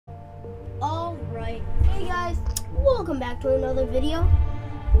Alright, hey guys, welcome back to another video.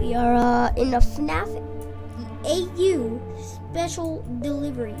 We are in the FNAF AU special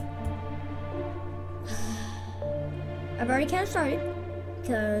delivery. I've already kind of started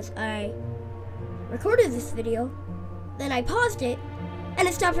because I recorded this video, then I paused it, and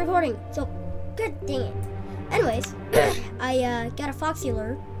it stopped recording. So, good dang it. Anyways, I got a Foxy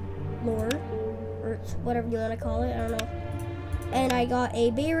lure, or whatever you want to call it, I don't know. And I got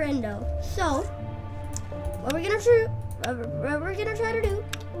a Bear Endo. So, what we're gonna try to do,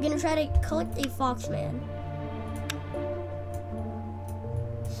 we're gonna try to collect a Foxman.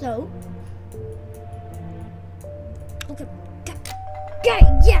 So, okay,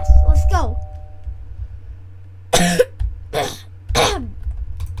 yes, let's go.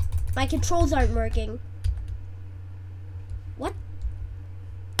 My controls aren't working. What?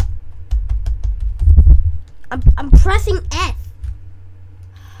 I'm pressing F.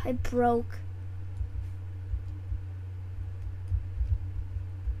 I broke.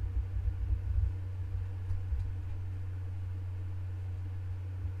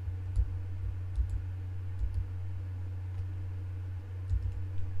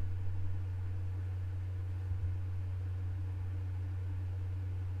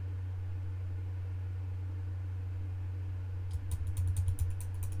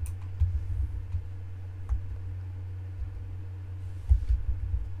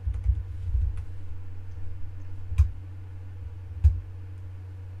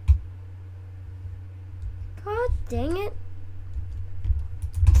 God dang it.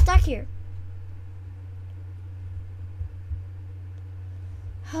 I'm stuck here.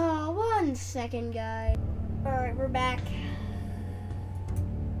 Oh, 1 second, guys. Alright, we're back.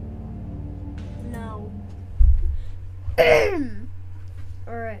 No.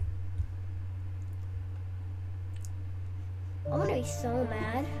 Alright. I'm gonna be so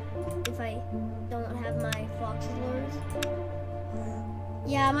mad if I don't have my Foxy lures.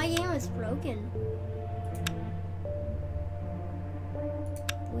 Yeah, my game is broken.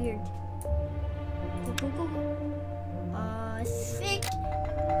 Weird. Sick.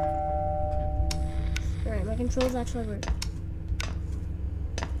 Alright, my controls actually work.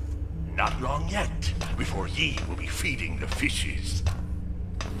 Not long yet, before ye will be feeding the fishes.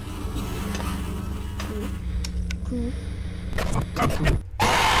 Cool.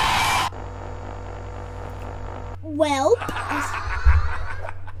 Well.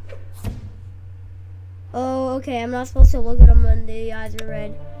 Oh, okay, I'm not supposed to look at them when the eyes are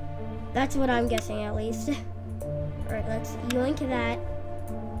red. That's what I'm guessing, at least. Alright, let's yoink that.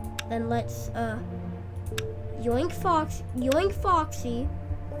 Then let's, yoink Foxy.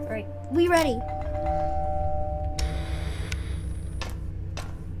 Alright, we ready.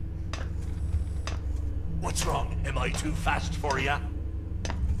 What's wrong? Am I too fast for ya?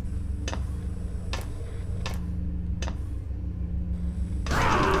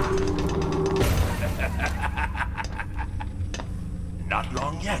 Not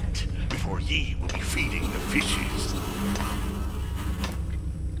long yet, before ye will be feeding the fishes.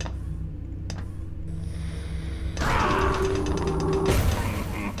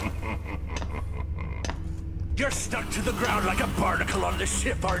 You're stuck to the ground like a barnacle on the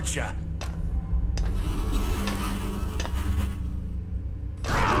ship, aren't ya?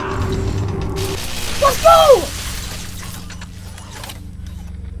 Let's go!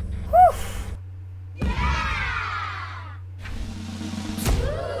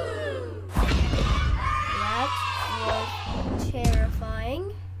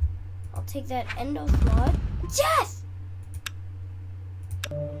 Terrifying. I'll take that endo slot. Yes!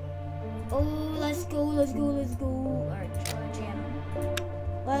 Oh, let's go. Alright, jam.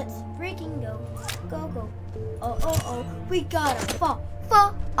 Let's freaking go. Go. Oh. We got a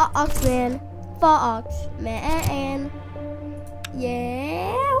Foxman.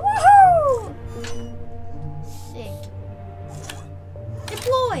 Yeah, woohoo! Sick.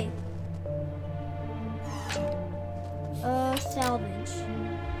 Deploy. Salvage.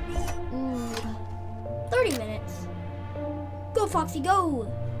 Ooh. 30 minutes. Go, Foxy, go!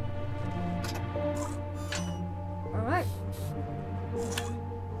 Alright.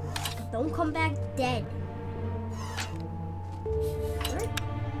 Don't come back dead.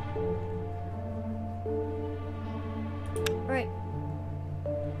 Alright.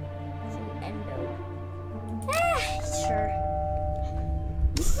 It's an endo. Sure.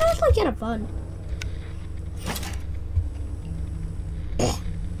 This is actually kind of fun.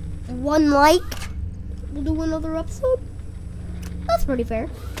 1 like, we'll do another episode. That's pretty fair.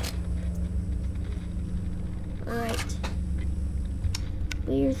 Alright.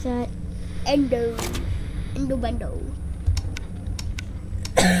 Where's that? Endo bendo.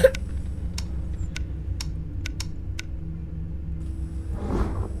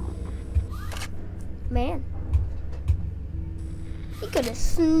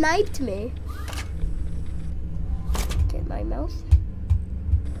 sniped me. Get my mouse.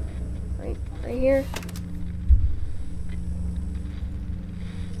 Right here.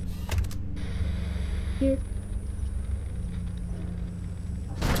 Here.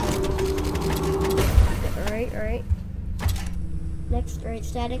 Alright. Next, right,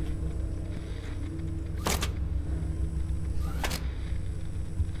 static.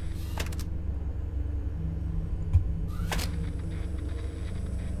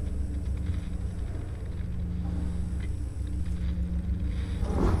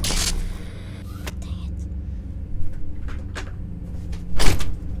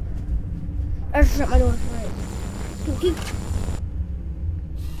 I shut my door. Alright. Keep.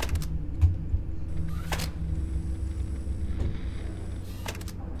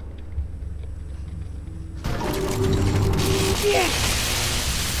 Yeah.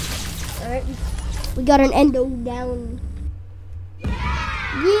 Alright. We got an endo down.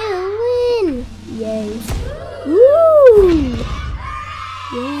 You win! Yay. Woo!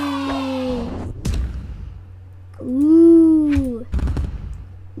 Yay. Ooh.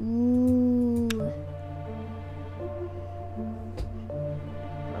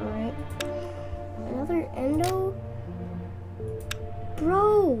 Alright. Another endo?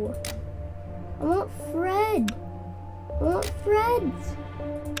 Bro! I want Fred!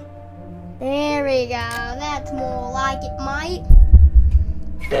 There we go. That's more like it, mate.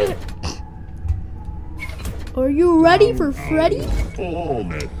 Are you ready for Freddy? All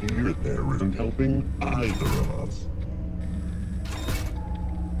that fear there isn't helping either of us.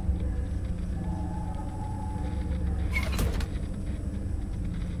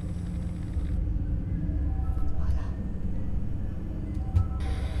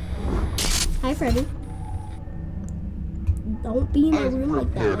 Hi, Freddy. Don't be in the room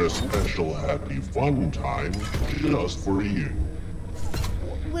like that. I've prepared a special happy fun time just for you.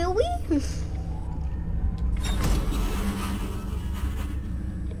 Will we?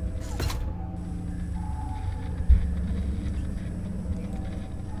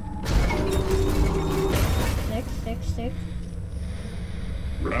 Six.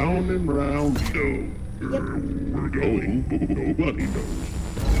 Round and round we go. Yep. We're going, but nobody knows.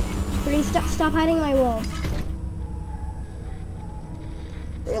 Freddy, stop hiding my wall.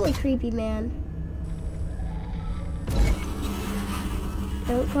 Really creepy, man.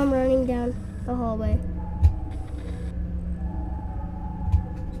 Don't come running down the hallway.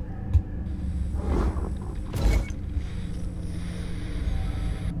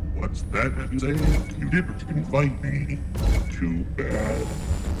 What's that you say? You didn't invite me. Too bad.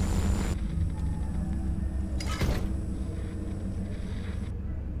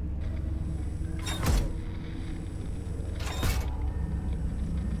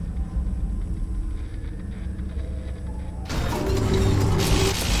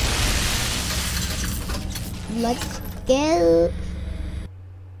 Let's go.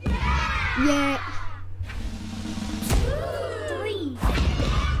 Yeah. 3.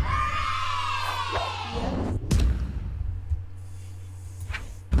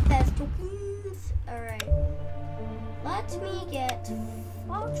 Best tokens. Alright. Let me get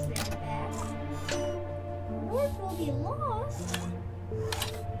Foxman back. North will be lost.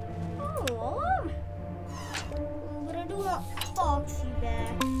 Oh. But I do want Foxy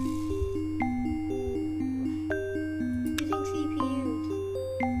back.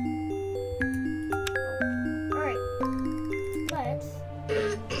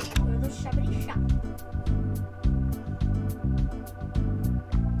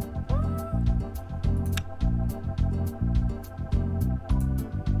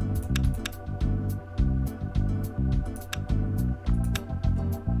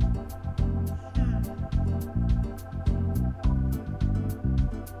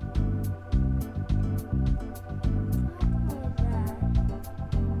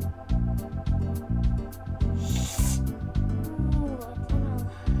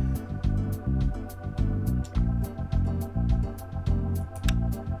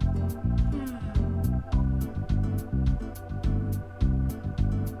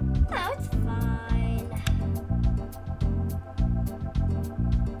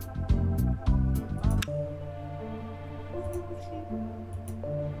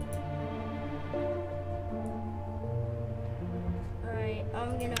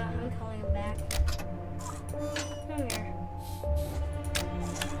 I'm calling him back. Come here.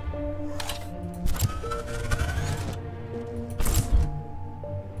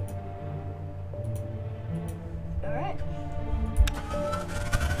 Alright.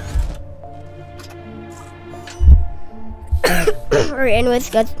 Alright, anyways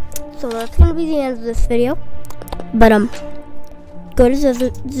guys, so that's gonna be the end of this video. But go to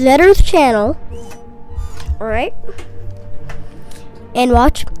Zetter's channel, alright? And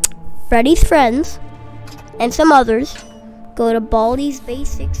watch Freddy's Friends and some others. Go to Baldi's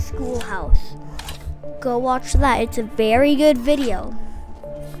Basic Schoolhouse. Go watch that. It's a very good video.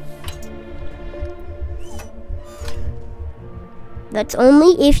 That's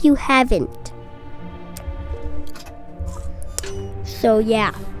only if you haven't. So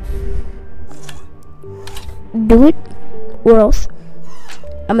yeah. Do it, or else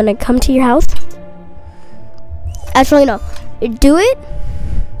I'm gonna come to your house. Actually, no. Do it,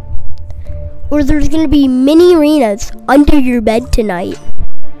 or there's gonna be mini arenas under your bed tonight.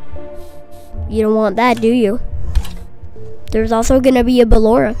 You don't want that, do you? There's also gonna be a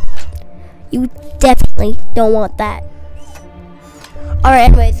Ballora. You definitely don't want that.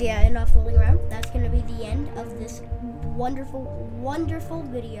 Alright, anyways, yeah, enough fooling around. That's gonna be the end of this wonderful, wonderful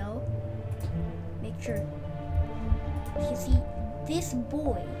video. Make sure you see this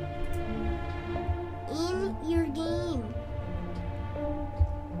boy in your game.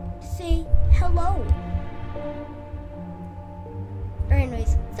 Say hello. Alright,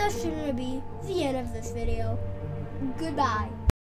 anyways, that's gonna be the end of this video. Goodbye.